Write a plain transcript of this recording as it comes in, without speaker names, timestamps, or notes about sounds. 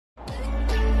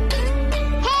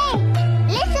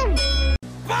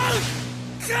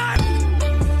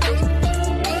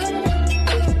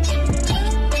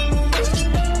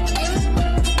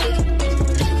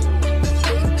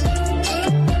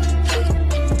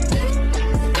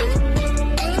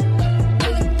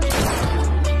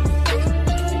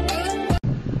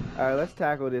let's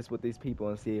tackle this with these people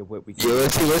and see what we can. Yeah,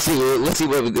 let's see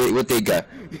what they got.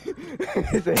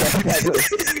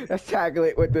 Let's tackle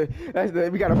it with the.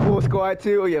 We got a full squad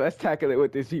too. Oh yeah, let's tackle it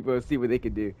with these people and see what they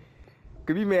can do.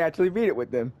 Cause we may actually beat it with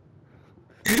them.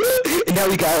 And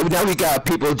now we got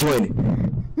people joining.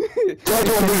 That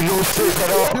don't make no sense at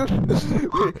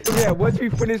all. Yeah, once we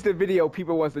finish the video,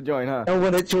 people wants to join, huh? I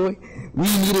want to join. We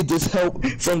needed this help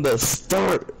from the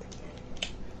start.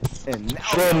 And now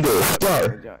from the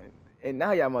start. And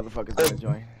now y'all motherfuckers gonna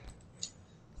join.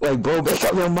 Like, bro, make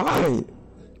up your mind.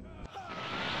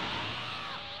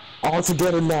 All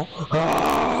together now.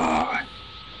 Ah.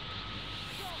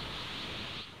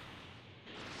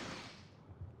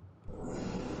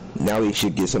 Now we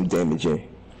should get some damage in.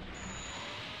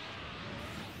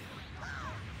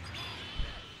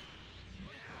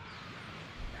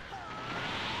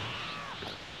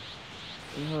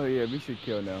 Oh yeah, we should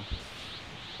kill now.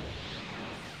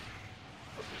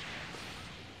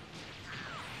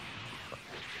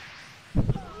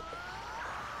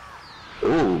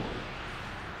 Ooh.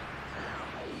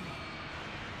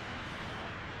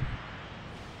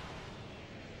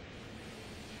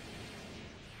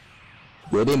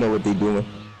 Yeah, they know what they doing.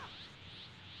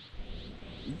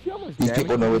 You see how much These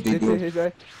people know what they doing. You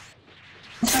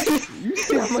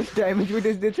see how much damage we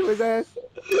just did to his ass?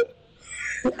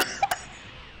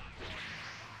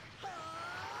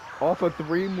 Off of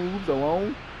 3 moves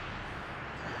alone?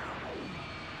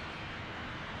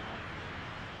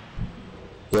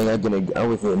 Yeah, I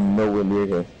wasn't nowhere near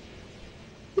him.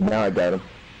 But now I got him.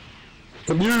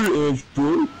 Come here,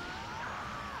 Andrew.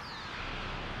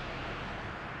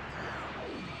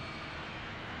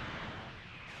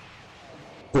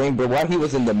 Dang, but why he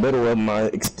was in the middle of my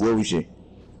explosion?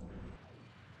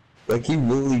 Like he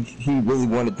really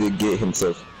wanted to get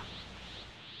himself.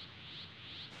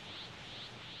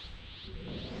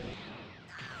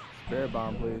 Spare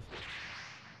bomb, please.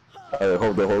 Alright,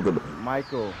 hold on.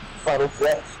 Michael. Final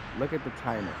flash. Look at the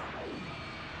timer.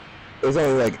 It's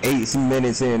only like 8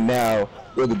 minutes in now.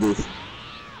 Look at this.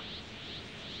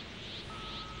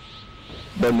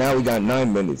 But now we got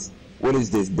 9 minutes. What is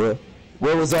this, bro?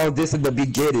 Where was all this in the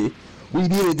beginning? We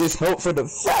needed this help for the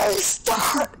first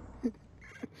start.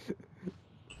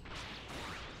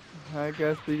 I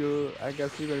guess we're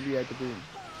gonna be at the boom.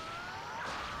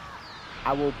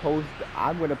 I'm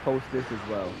gonna post this as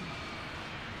well.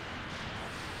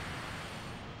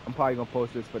 I'm probably gonna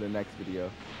post this for the next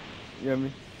video. You know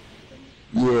what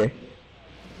I mean? Yeah.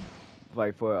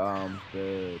 Like for I'll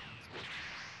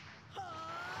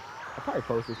probably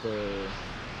post this for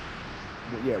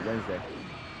Wednesday.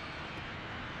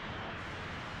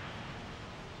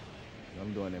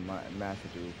 I'm doing a master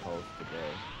post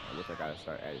today, which I gotta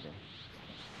start editing.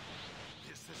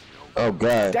 Oh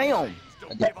god. Damn!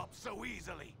 Don't give up so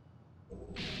easily.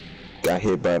 Got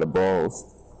hit by the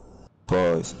balls.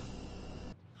 Pause.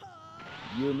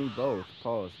 You and me both.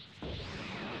 Pause.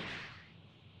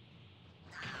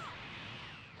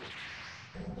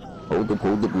 Hold up,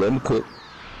 let him cook.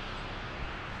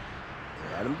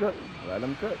 Let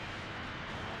him cook.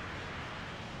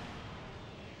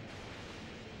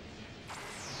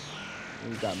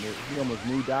 He almost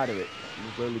moved out of it.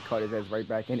 He literally caught his ass right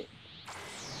back in it.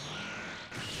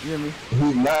 You hear me?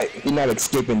 He's not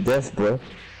escaping death, bro.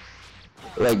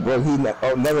 Like, bro,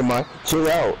 oh, never mind. Chill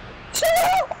out.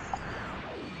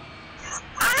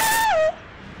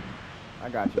 I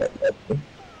got you.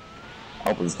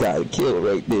 Almost got a kill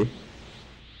right there.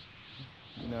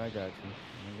 You know I got you.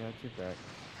 I got your back.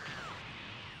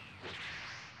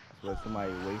 That's where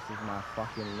somebody wastes my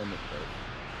fucking limit first.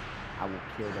 I will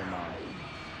kill their mom.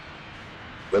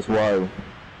 That's wild.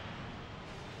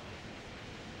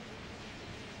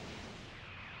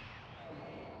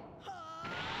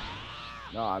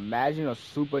 No, imagine a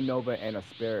supernova and a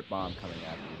spirit bomb coming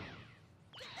after you.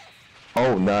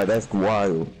 Oh, nah, that's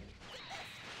wild.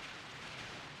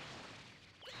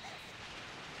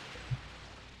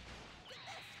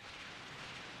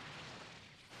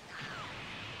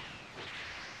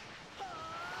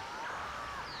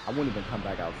 I wouldn't even come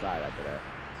back outside after that.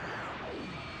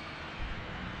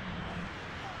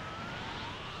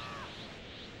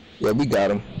 Yeah, we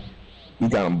got him. We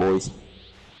got him, boys.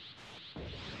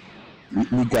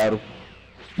 We got him.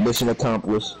 Mission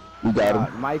accomplished. We got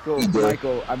him. Michael,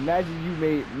 imagine you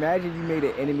made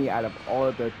an enemy out of all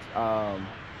of the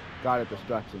God of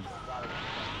Destruction.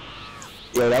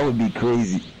 Yeah, that would be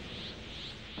crazy.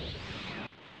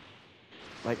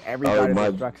 Like every God of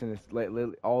Destruction is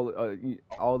literally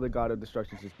all the God of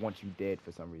Destruction just want you dead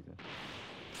for some reason.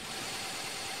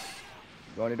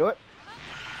 You want to do it?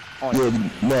 Yeah,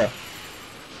 no.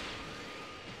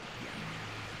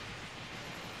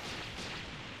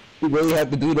 You really have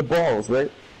to do the balls,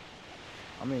 right?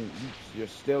 I mean, you're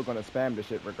still gonna spam the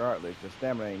shit regardless. Your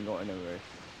stamina ain't going anywhere.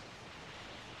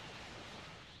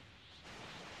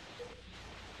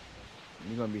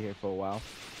 You're gonna be here for a while.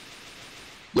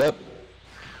 Yep.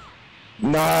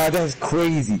 Nah, that's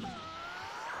crazy.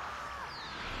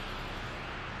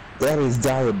 That is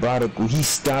diabolical. He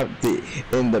stopped it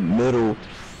in the middle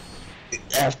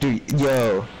after,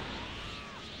 yo.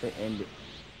 It ended.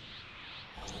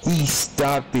 He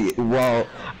stopped it while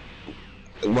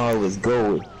it was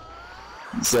going.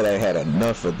 He said I had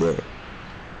enough of that.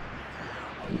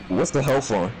 What's the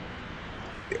health on?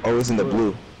 Oh, it's in the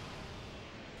blue.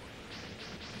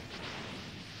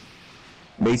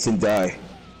 Mason die.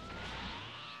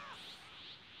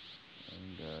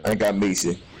 I got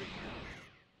Mason.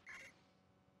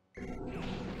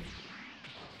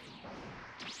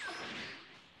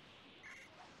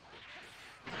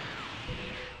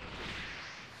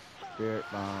 Spirit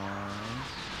bomb.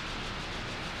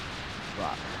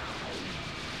 Rock.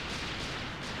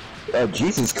 Oh,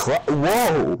 Jesus Christ.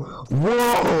 Whoa!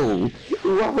 Whoa!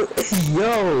 Whoa!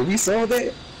 Yo, you saw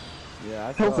that? Yeah,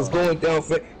 I Health saw. is going down.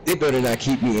 They better not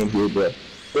keep me in here, bro.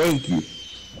 Thank you.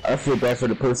 I feel bad for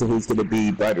the person who's gonna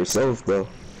be by themselves, though.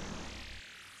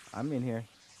 I'm in here.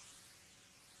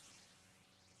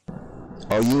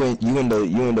 Oh, you in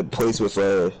the place with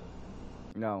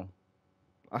No.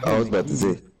 I was about to say.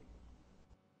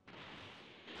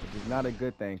 Which is not a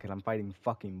good thing, because I'm fighting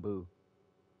fucking Boo.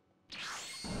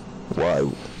 Why?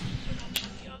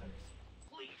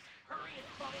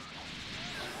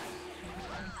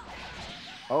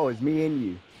 Oh, it's me and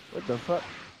you. What the fuck?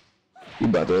 You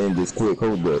about to end this quick,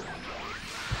 hold up.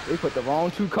 They put the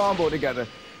wrong two combo together.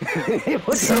 They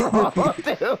put the wrong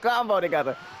two combo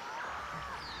together.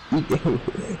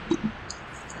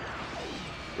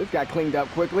 This got cleaned up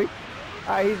quickly.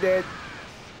 Alright, he's dead.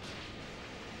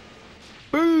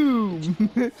 Boom!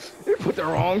 They put the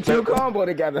wrong two combo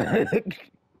together.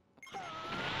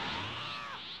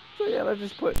 So yeah,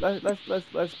 let's put They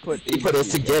put us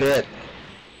together.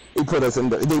 They put us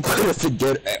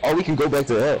together. Oh, we can go back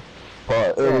to hell.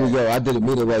 There we go. I didn't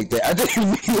mean it like that. I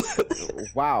didn't mean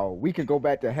it. Wow, we could go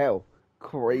back to hell.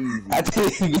 Crazy. I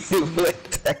didn't mean it like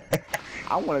that.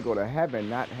 I want to go to heaven,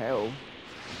 not hell.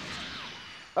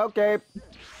 Okay.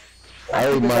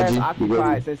 Alright, Keep his ass Maji.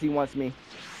 occupied since he wants me.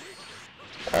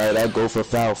 Alright, I'll go for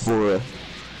foul 4.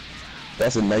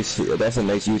 That's a nice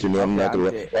username. I'm not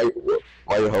gonna.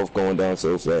 Why your health going down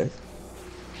so fast?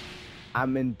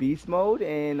 I'm in beast mode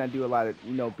and I do a lot of,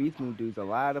 beast mode does a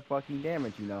lot of fucking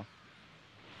damage,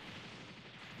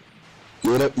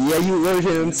 Get up. Yeah, you lured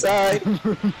him inside.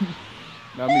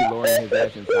 Not me luring his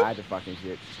ass inside the fucking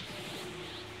shit.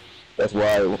 That's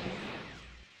why.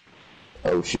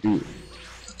 Oh shoot.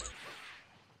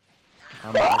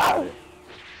 I'm out it.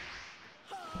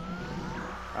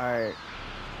 Alright.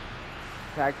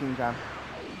 Tag team time.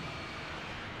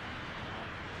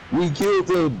 We killed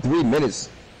him 3 minutes.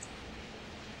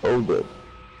 Hold up.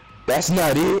 That's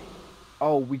not it.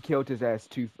 Oh, we killed his ass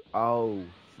too. Oh,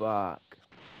 fuck.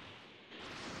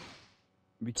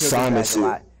 We killed his ass a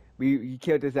lot. We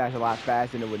killed his ass a lot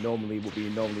faster than we normally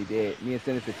did. Me and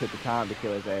Sinister took the time to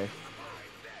kill his ass.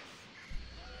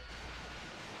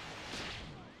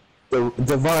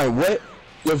 Divine what?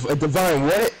 Divine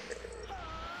what?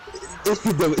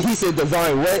 He said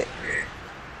divine what?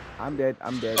 I'm dead.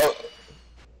 Oh.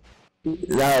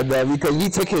 Nah, because we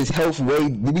took his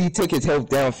health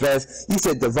down fast. He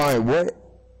said divine what?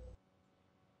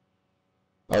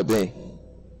 Oh dang.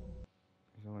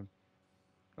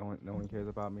 No one cares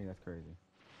about me. That's crazy.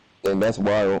 And that's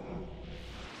wild.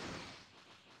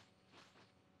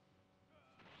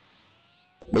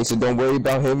 Mason, don't worry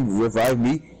about him. Revive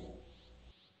me.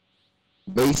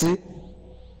 Mason.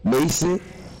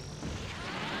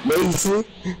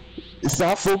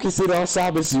 Stop focusing on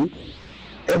Sabasu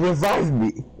and revive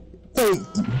me. Thank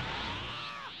you.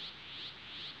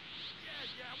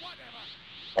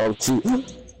 Oh shoot.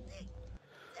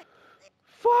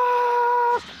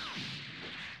 Fuck!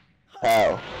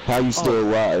 How you still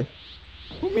alive?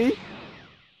 Who, me?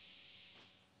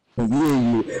 Yeah,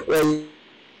 you. Well,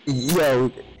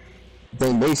 yo,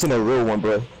 dang, Mason a real one,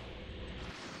 bro.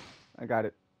 I got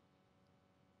it.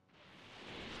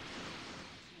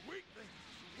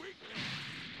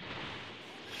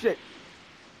 Shit!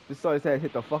 Just saw his head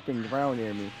hit the fucking ground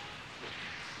near me.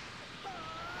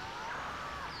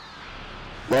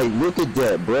 Like, look at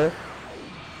that, bruh.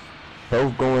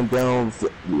 Health going down.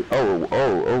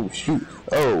 Oh, shoot.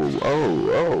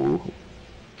 Oh.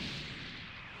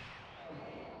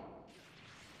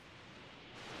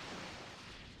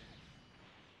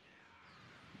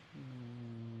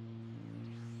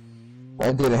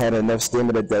 I didn't have enough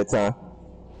stamina at that time.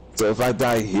 So if I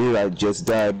die here, I just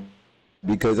died.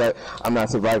 Because I'm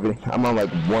not surviving. I'm on like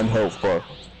 1 health bar.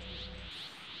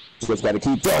 Just gotta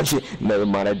keep dodging. Never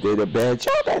mind, I did a bad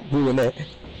job at doing that.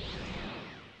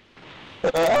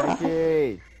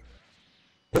 Okay.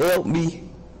 Help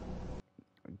me.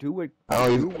 Do what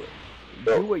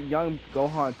young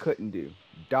Gohan couldn't do.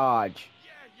 Dodge.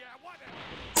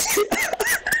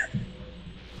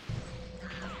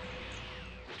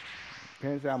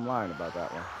 Can't say I'm lying about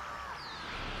that one.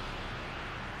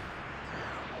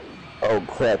 Oh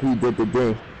crap, he did the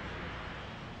thing.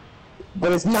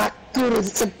 But it's not good,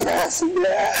 it's surpassing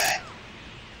that.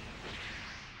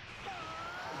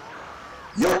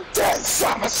 You're dead,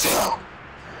 Samasu!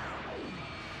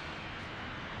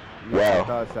 Yeah, I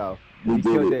thought so. We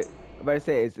killed did it. I'm about to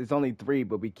say it's only 3,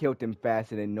 but we killed him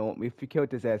faster than normal. If we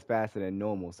killed his ass faster than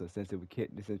normal, so since we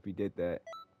did that.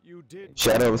 You did.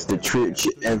 Shoutouts to Trich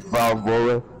and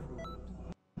Valvora.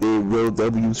 The real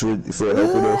W's for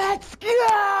helping us. Let's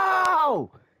go!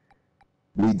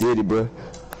 We did it, bro.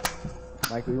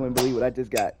 Michael, you wouldn't believe what I just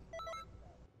got.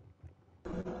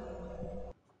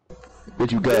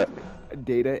 What you got?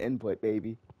 Data input,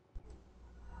 baby.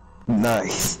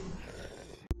 Nice.